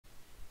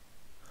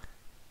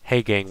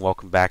Hey gang,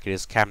 welcome back. It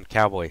is Captain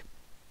Cowboy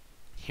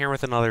here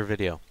with another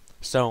video.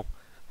 So,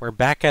 we're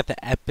back at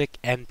the Epic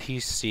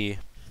NPC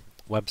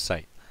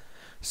website.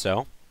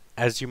 So,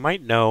 as you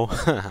might know,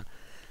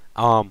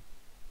 um,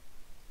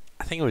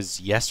 I think it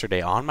was yesterday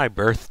on my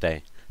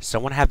birthday,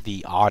 someone had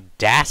the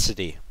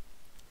audacity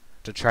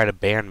to try to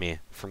ban me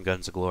from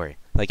Guns of Glory.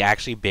 Like,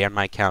 actually ban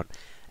my account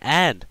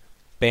and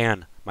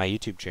ban my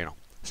YouTube channel.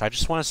 So I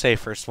just want to say,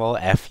 first of all,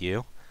 F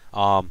you.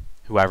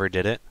 Whoever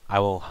did it, I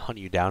will hunt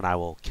you down, I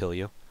will kill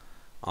you.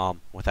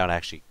 Without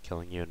actually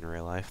killing you in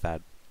real life.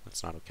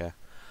 That's not okay.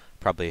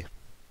 Probably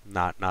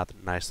not the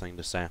nice thing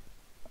to say.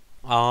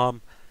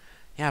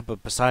 Yeah,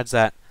 but besides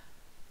that,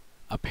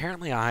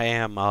 apparently I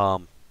am,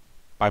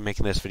 by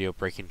making this video,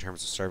 breaking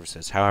terms of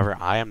services. However,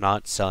 I am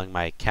not selling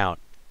my account.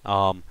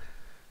 At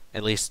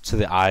least to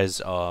the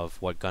eyes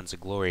of what Guns of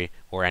Glory,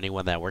 or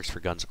anyone that works for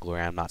Guns of Glory,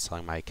 I'm not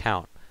selling my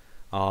account,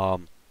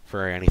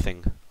 for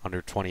anything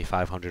under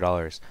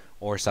 $2,500,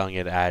 or selling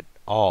it at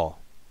all.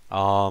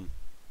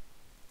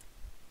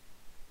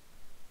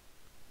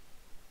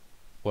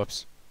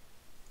 Whoops.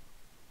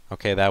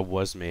 Okay, that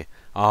was me.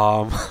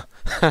 Yeah,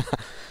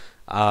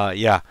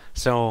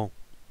 so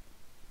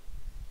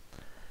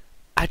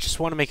I just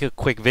want to make a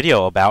quick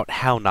video about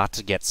how not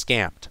to get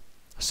scammed.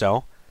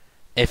 So,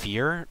 if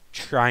you're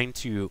trying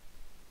to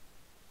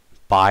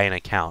buy an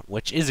account,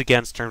 which is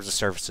against terms of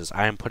services,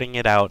 I am putting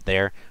it out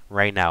there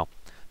right now.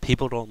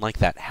 People don't like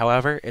that.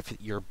 However, if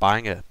you're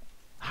buying a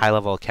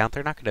high-level account,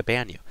 they're not going to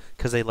ban you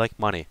because they like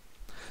money.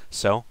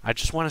 So, I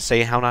just want to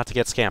say how not to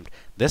get scammed.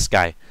 This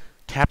guy,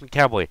 Captain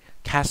Cowboy,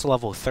 Castle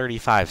Level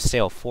 35,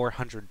 sale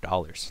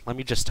 $400. Let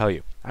me just tell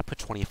you, I put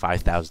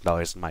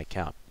 $25,000 in my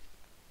account.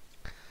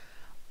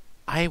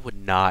 I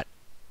would not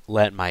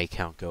let my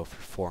account go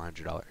for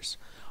 $400.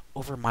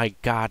 Over my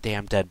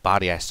goddamn dead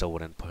body, I still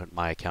wouldn't put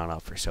my account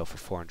up for sale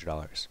for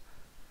 $400.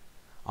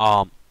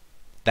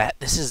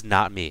 This is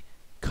not me.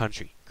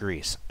 Country,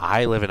 Greece.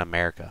 I live in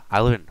America.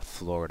 I live in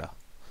Florida.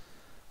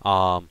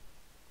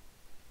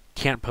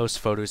 Can't post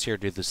photos here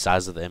due to the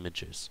size of the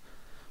images.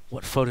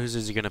 What photos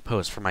is he gonna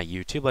post for my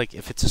YouTube? Like,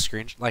 if it's a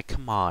screenshot, like,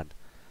 come on.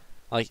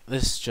 Like,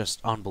 this is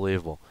just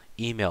unbelievable.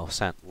 Email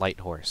sent,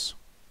 Light Horse.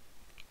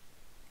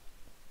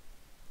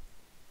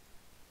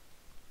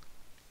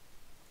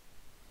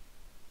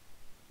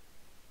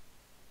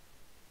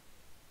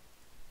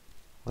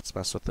 Let's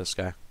mess with this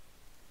guy.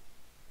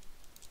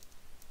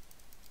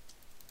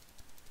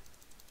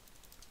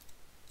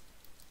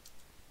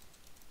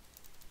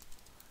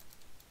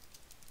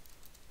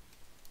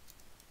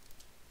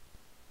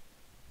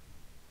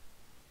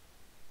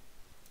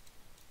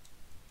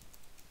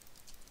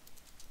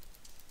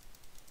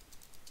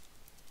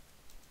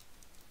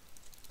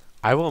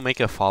 I will make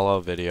a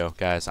follow-up video,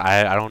 guys.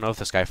 I don't know if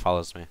this guy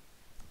follows me,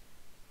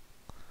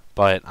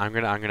 but I'm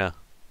gonna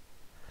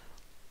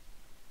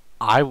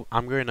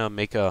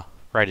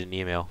write an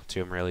email to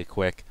him really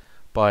quick.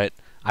 But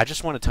I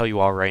just want to tell you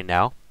all right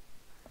now,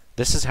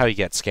 this is how you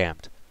get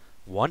scammed.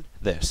 1,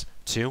 this.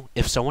 2,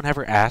 if someone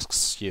ever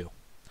asks you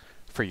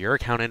for your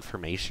account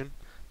information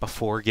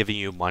before giving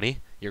you money,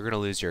 you're gonna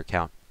lose your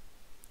account.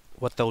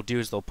 What they'll do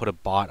is they'll put a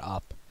bot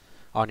up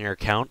on your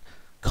account,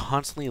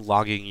 constantly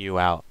logging you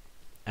out.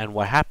 And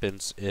what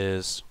happens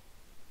is,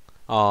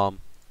 yeah,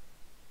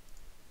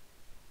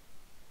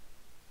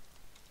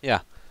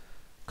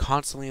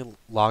 constantly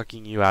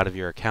logging you out of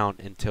your account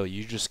until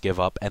you just give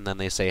up, and then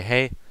they say,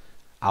 hey,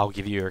 I'll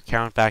give you your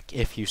account back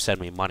if you send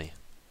me money.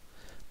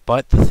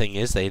 But the thing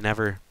is, they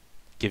never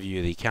give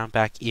you the account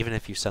back even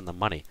if you send them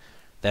money.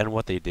 Then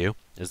what they do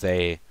is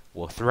they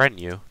will threaten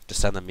you to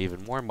send them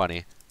even more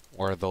money,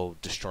 or they'll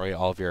destroy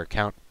all of your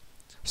account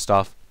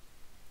stuff,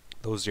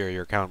 those are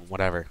your account,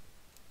 whatever.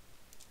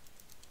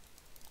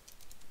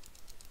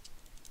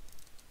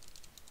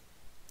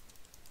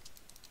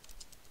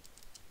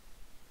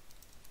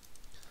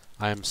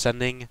 I am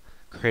sending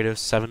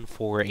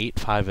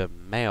Kratos7485 a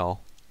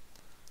mail.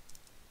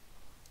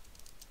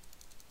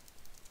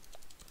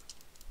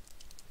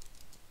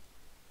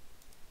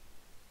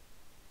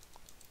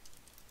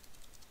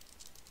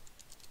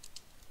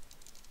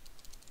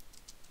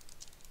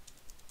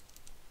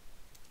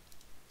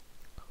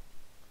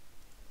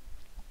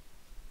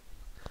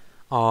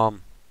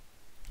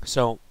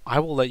 So I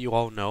will let you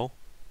all know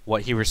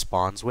what he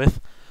responds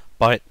with,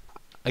 but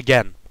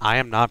again, I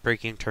am not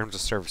breaking terms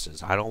of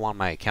services. I don't want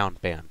my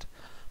account banned.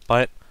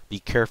 But be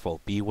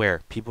careful,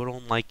 beware. People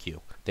don't like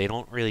you. They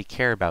don't really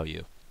care about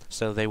you.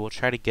 So they will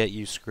try to get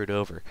you screwed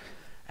over,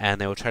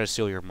 and they will try to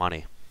steal your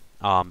money.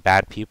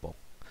 Bad people.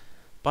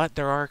 But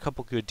there are a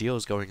couple good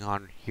deals going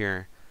on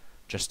here,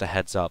 just a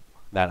heads up,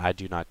 that I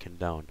do not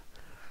condone.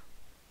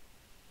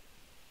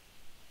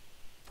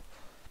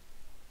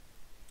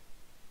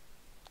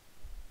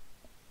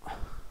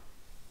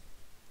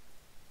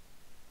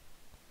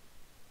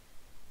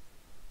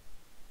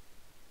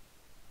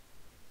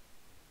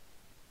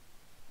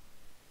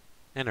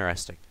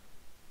 Interesting.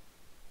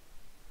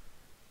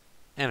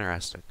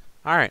 Interesting.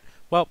 Alright,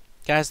 well,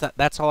 guys,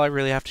 that's all I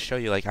really have to show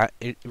you. Like,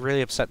 it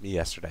really upset me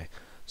yesterday.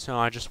 So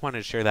I just wanted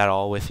to share that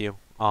all with you.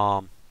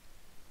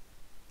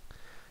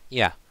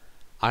 Yeah,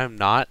 I'm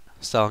not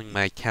selling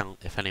my account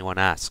if anyone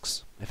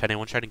asks. If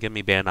anyone trying to get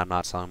me banned, I'm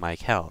not selling my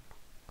account.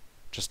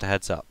 Just a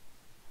heads up.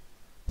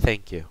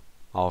 Thank you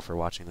all for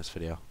watching this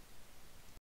video.